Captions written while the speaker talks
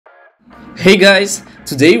Hey guys,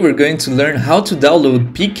 today we're going to learn how to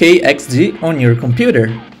download PKXD on your computer.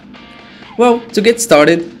 Well, to get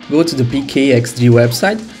started, go to the PKXD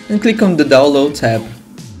website and click on the Download tab.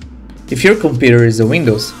 If your computer is a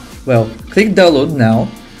Windows, well, click Download now,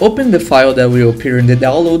 open the file that will appear in the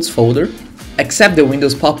Downloads folder, accept the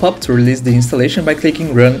Windows pop-up to release the installation by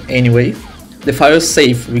clicking Run anyway. The file is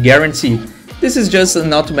safe, we guarantee. This is just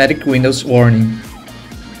an automatic Windows warning.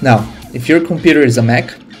 Now, if your computer is a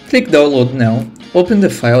Mac, click Download now, open the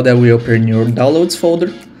file that will appear in your Downloads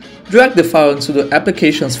folder, drag the file into the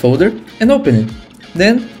Applications folder and open it.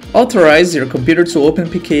 Then, authorize your computer to open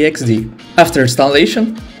PKXD. After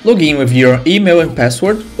installation, log in with your email and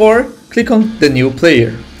password or click on the New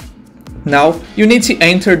Player. Now, you need to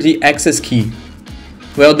enter the access key.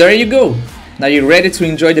 Well, there you go! Now you're ready to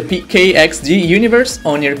enjoy the PKXD universe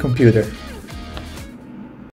on your computer.